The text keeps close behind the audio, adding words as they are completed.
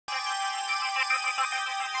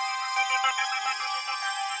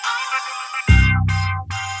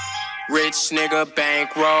Rich nigga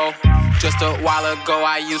bankroll. Just a while ago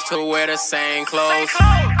I used to wear the same clothes.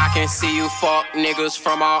 I can see you fuck niggas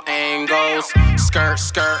from all angles. Skirt,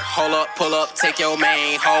 skirt, hold up, pull up, take your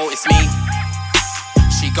main hoe. It's me.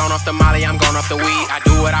 She gone off the molly, I'm gone off the weed. I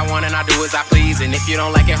do what I want and I do as I please. And if you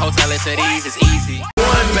don't like it, hotel it to these, it's easy.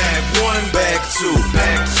 One bag two.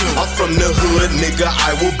 I'm from the hood, nigga,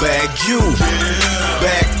 I will bag you.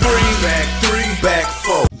 Bag three, bag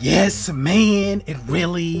four. Yes, man, it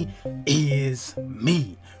really is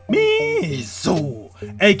me. So,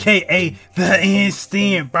 aka the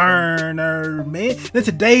instant burner, man. In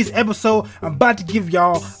today's episode, I'm about to give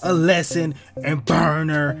y'all a lesson in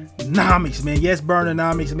burnernomics, man. Yes,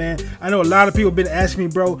 burnernomics, man. I know a lot of people been asking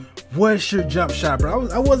me, bro, what's your jump shot, bro?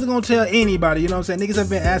 I wasn't gonna tell anybody, you know what I'm saying? Niggas have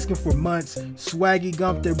been asking for months. Swaggy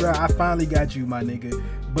Gumpter, bro, I finally got you, my nigga.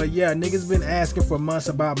 But yeah, niggas been asking for months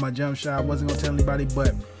about my jump shot. I wasn't gonna tell anybody,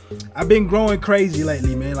 but I've been growing crazy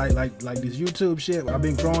lately, man. Like this YouTube shit. I've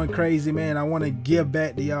been growing crazy, man. I want to give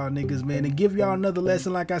back to y'all niggas, man, and give y'all another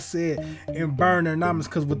lesson, like I said, in burnernomics.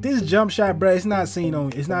 Cause with this jump shot, bro, it's not seen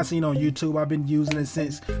on YouTube. I've been using it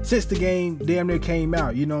since the game damn near came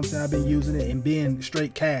out. You know what I'm saying? I've been using it and being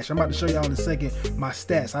straight cash. I'm about to show y'all in a second my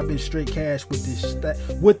stats. I've been straight cash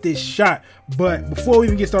with this shot. But before we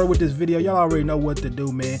even get started with this video, y'all already know what to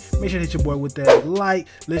do, man. Make sure to hit your boy with that like.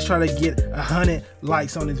 Let's try to get 100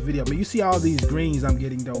 likes on this video, man. You see all these greens I'm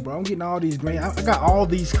getting though, bro. I'm getting all these greens. I got all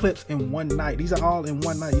these clips in one night. These are all in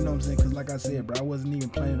one night, you know what I'm saying? Because like I said, bro, I wasn't even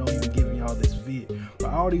planning on even giving y'all this vid. But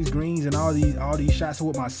all these greens and all these shots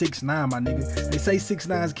with my 6'9", my nigga. They say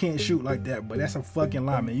 6'9s can't shoot like that, but that's a fucking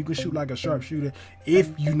lie, man. You can shoot like a sharpshooter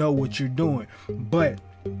if you know what you're doing. But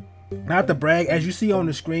not to brag, as you see on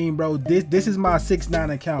the screen, bro, this is my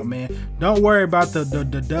 6'9 account, man. Don't worry about the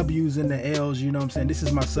W's and the L's, you know what I'm saying? This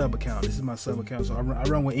is my sub account. So I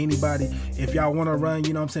run with anybody. If y'all want to run,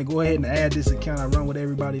 you know what I'm saying, go ahead and add this account. I run with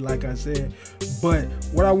everybody, like I said. But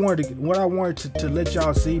what I wanted to let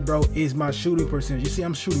y'all see, bro, is my shooting percentage. You see,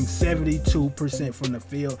 I'm shooting 72% from the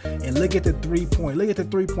field. And look at the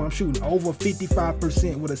 3-point. I'm shooting over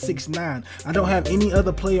 55% with a 6'9. I don't have any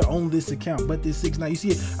other player on this account but this 6'9. You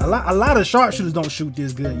see, a lot of sharpshooters don't shoot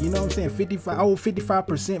this good, you know what I'm saying?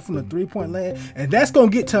 55% from the 3-point land, and that's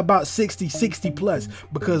gonna get to about 60 plus,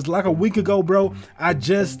 because like a week ago, bro, I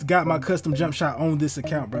just got my custom jump shot on this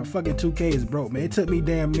account, bro. Fucking 2K is broke, man. It took me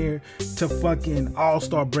damn near to fucking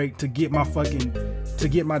all-star break to get my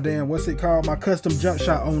damn, what's it called, my custom jump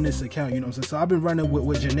shot on this account, you know what I'm saying? So I've been running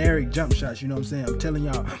with generic jump shots, you know what I'm saying? I'm telling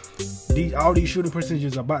y'all, all these shooting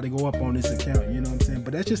percentages are about to go up on this account, you know what I'm saying?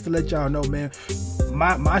 But that's just to let y'all know, man,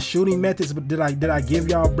 my shooting methods that I give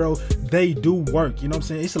y'all, bro, they do work, you know what I'm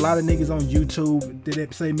saying? It's a lot of niggas on YouTube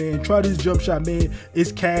that say, man, try this jump shot, man,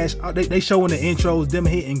 it's cash. They showing the intros, them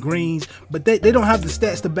hitting greens, but they don't have the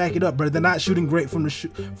stats to back it up, bro. They're not shooting great from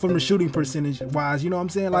the shooting percentage wise, you know what I'm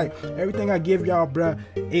saying? Like, everything I give y'all, bro,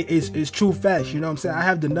 is true facts, you know what I'm saying? I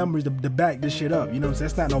have the numbers to back this shit up, you know what I'm saying?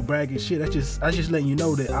 That's not no bragging shit. That's just letting you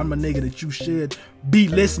know that I'm a nigga that you should be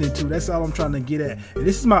listening to. That's all I'm trying to get at. And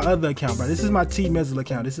this is my other account, bro. This is my T-Mezzle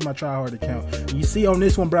account. This is my tryhard account. And you see on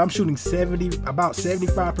this one, bro, I'm shooting about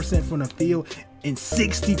 75% from the field and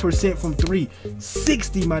 60% from 3.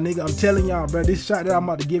 60, my nigga. I'm telling y'all, bro, this shot that I'm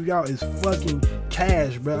about to give y'all is fucking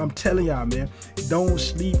cash, bro. I'm telling y'all, man, don't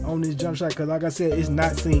sleep on this jump shot, because like I said, it's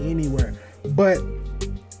not seen anywhere. But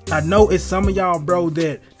I know it's some of y'all, bro,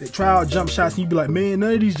 that try out jump shots and you be like, man,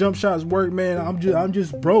 none of these jump shots work, man. I'm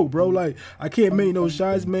just broke, bro. Like, I can't make no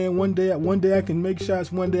shots, man. One day I can make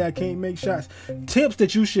shots, one day I can't make shots. Tips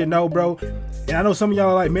that you should know, bro. And I know some of y'all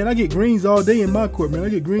are like, man, I get greens all day in my court, man. I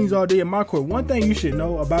get greens all day in my court. One thing you should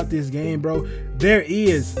know about this game, bro, there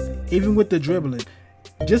is, even with the dribbling,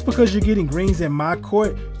 just because you're getting greens in my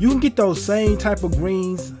court, you can get those same type of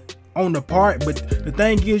greens on the part, but the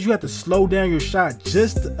thing is, you have to slow down your shot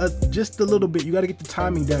just a little bit. You got to get the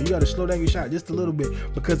timing down. You got to slow down your shot just a little bit,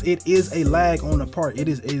 because it is a lag on the part. It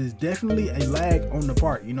is definitely a lag on the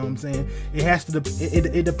part, you know what I'm saying? It has to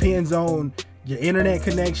it depends on your internet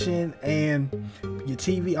connection and your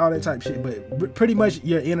TV, all that type shit, but pretty much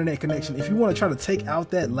your internet connection. If you want to try to take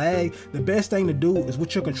out that lag, the best thing to do is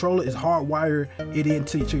with your controller is hardwire it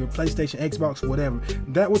into your PlayStation, Xbox, whatever.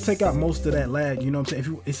 That will take out most of that lag, you know what I'm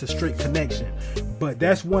saying, if it's a straight connection. But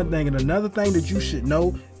that's one thing. And another thing that you should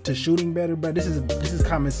know to shooting better, bro, this is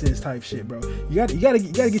common sense type shit, bro. You gotta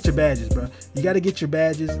get your badges, bro. You gotta get your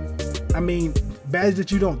badges. I mean, badges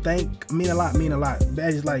that you don't think mean a lot.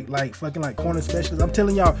 Badges like fucking like corner specialists. I'm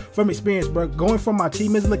telling y'all from experience, bro. Going from my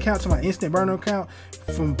T-Mizzle account to my instant burner account,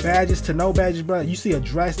 from badges to no badges, bro, you see a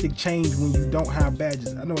drastic change when you don't have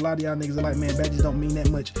badges. I know a lot of y'all niggas are like, man, badges don't mean that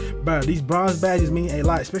much, bro. These bronze badges mean a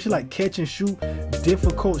lot, especially like catch and shoot,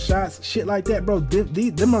 difficult shots, shit like that, bro.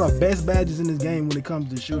 Them are the best badges in this game when it comes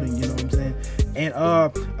to shooting, you know what I'm saying? And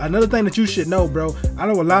another thing that you should know, bro, I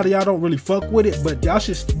know a lot of y'all don't really fuck with it, but y'all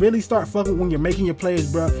should really start fucking when you're making your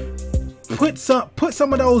plays, bro. Put some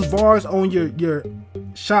of those bars on your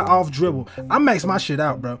shot off dribble. I max my shit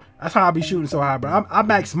out, bro. That's how I be shooting so high, bro. I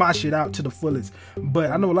max my shit out to the fullest.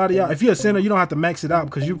 But I know a lot of y'all, if you're a center, you don't have to max it out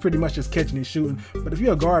because you're pretty much just catching and shooting. But if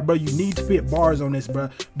you're a guard, bro, you need to put bars on this, bro,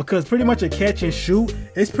 because pretty much a catch and shoot,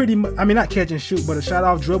 it's pretty much, I mean, not catch and shoot, but a shot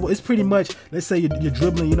off dribble, it's pretty much, let's say you're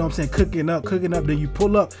dribbling, you know what I'm saying, cooking up, then you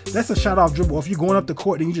pull up, that's a shot off dribble. If you're going up the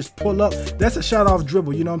court, then you just pull up, that's a shot off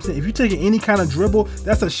dribble, you know what I'm saying? If you're taking any kind of dribble,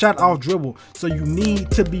 that's a shot off dribble. So you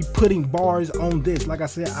need to be putting bars on this. Like I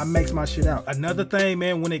said, I max my shit out. Another thing,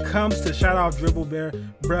 man, when it comes to shot off dribble,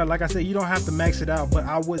 bro, like I said, you don't have to max it out, but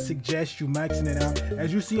I would suggest you maxing it out.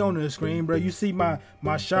 As you see on the screen, bro, you see my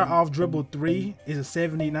shot off dribble 3 is a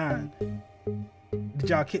 79. Did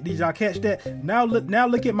y'all catch that? Now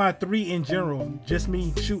look at my 3 in general, just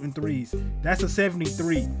me shooting threes. That's a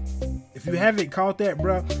 73. If you haven't caught that,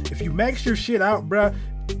 bro, if you max your shit out, bro,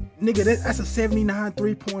 nigga, that's a 79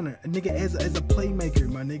 3-pointer, nigga, as a playmaker,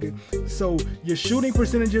 my nigga. So your shooting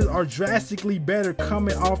percentages are drastically better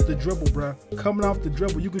coming off the dribble, bro. Coming off the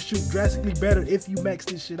dribble, you can shoot drastically better if you max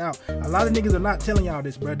this shit out. A lot of niggas are not telling y'all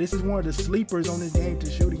this, bro. This is one of the sleepers on this game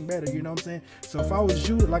to shooting better, you know what I'm saying? So if I was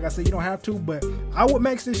shooting, like I said, you don't have to, but I would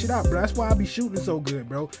max this shit out, bro. That's why I be shooting so good,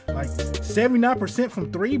 bro. Like 79%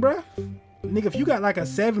 from 3, bro. Nigga, if you got like a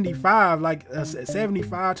 75, like a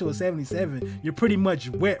 75 to a 77, you're pretty much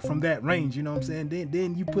wet from that range, you know what I'm saying?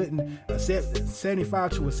 Then you putting a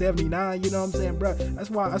 75 to a 79, you know what I'm saying, bro? That's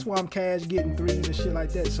why I'm cash getting threes and shit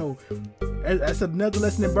like that. So that's another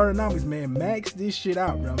lesson in Burnonomics, man. Max this shit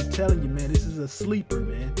out, bro. I'm telling you, man, this is a sleeper,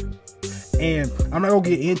 man. And I'm not gonna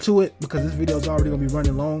get into it because this video is already gonna be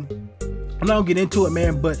running long. I'm not gonna get into it,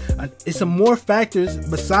 man, but it's some more factors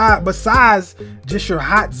besides just your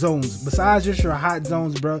hot zones,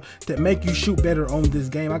 bro, that make you shoot better on this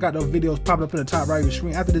game. I got those videos popping up in the top right of your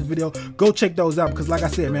screen after this video. Go check those out because, like I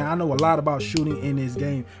said, man, I know a lot about shooting in this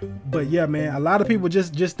game. But yeah, man, a lot of people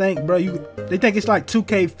just think, bro, they think it's like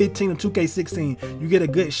 2K15 or 2K16. You get a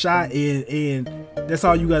good shot and that's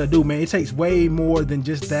all you gotta do, man. It takes way more than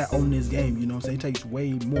just that on this game. You know what I'm saying? It takes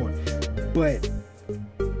way more. But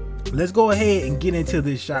let's go ahead and get into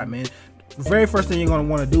this shot, man. The very first thing you're gonna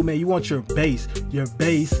want to do, man, you want your base. Your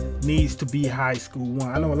base needs to be high school 1.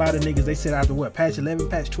 I know a lot of niggas, they said after what, patch 11,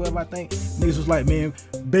 patch 12, I think, niggas was like, man,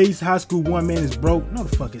 base high school 1, man, is broke. No,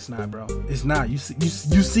 the fuck it's not, bro. It's not. You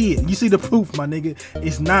see it. You see the proof, my nigga.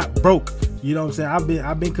 It's not broke. You know what I'm saying?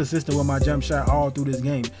 I've been consistent with my jump shot all through this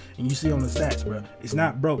game, and you see on the stats, bro. It's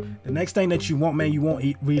not broke. The next thing that you want, man, you want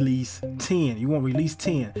release 10. You want release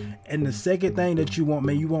 10. And the second thing that you want,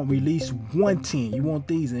 man, you want release 110. You want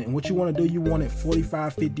these, and what you want to do, you want it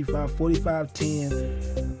 45, 55, 45,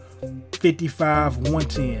 10. 55,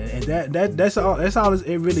 110, and that's all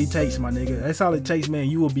it really takes, my nigga. That's all it takes, man.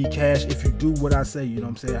 You will be cash if you do what I say, you know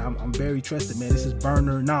what I'm saying? I'm very trusted, man. This is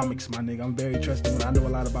Burnonomics, my nigga. I'm very trusted, man. I know a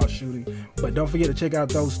lot about shooting, but don't forget to check out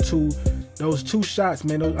those two shots,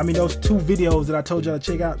 man. Those 2 videos that I told y'all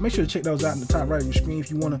to check out. Make sure to check those out in the top right of your screen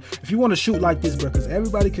if you wanna shoot like this, bro, because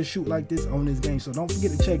everybody can shoot like this on this game. So don't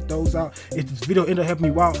forget to check those out. If this video ended up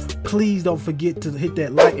helping you out, please don't forget to hit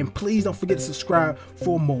that like, and please don't forget to subscribe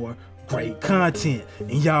for more great content.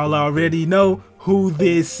 And y'all already know who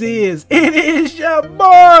this is. It is your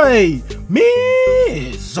boy,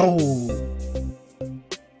 MyCAREER.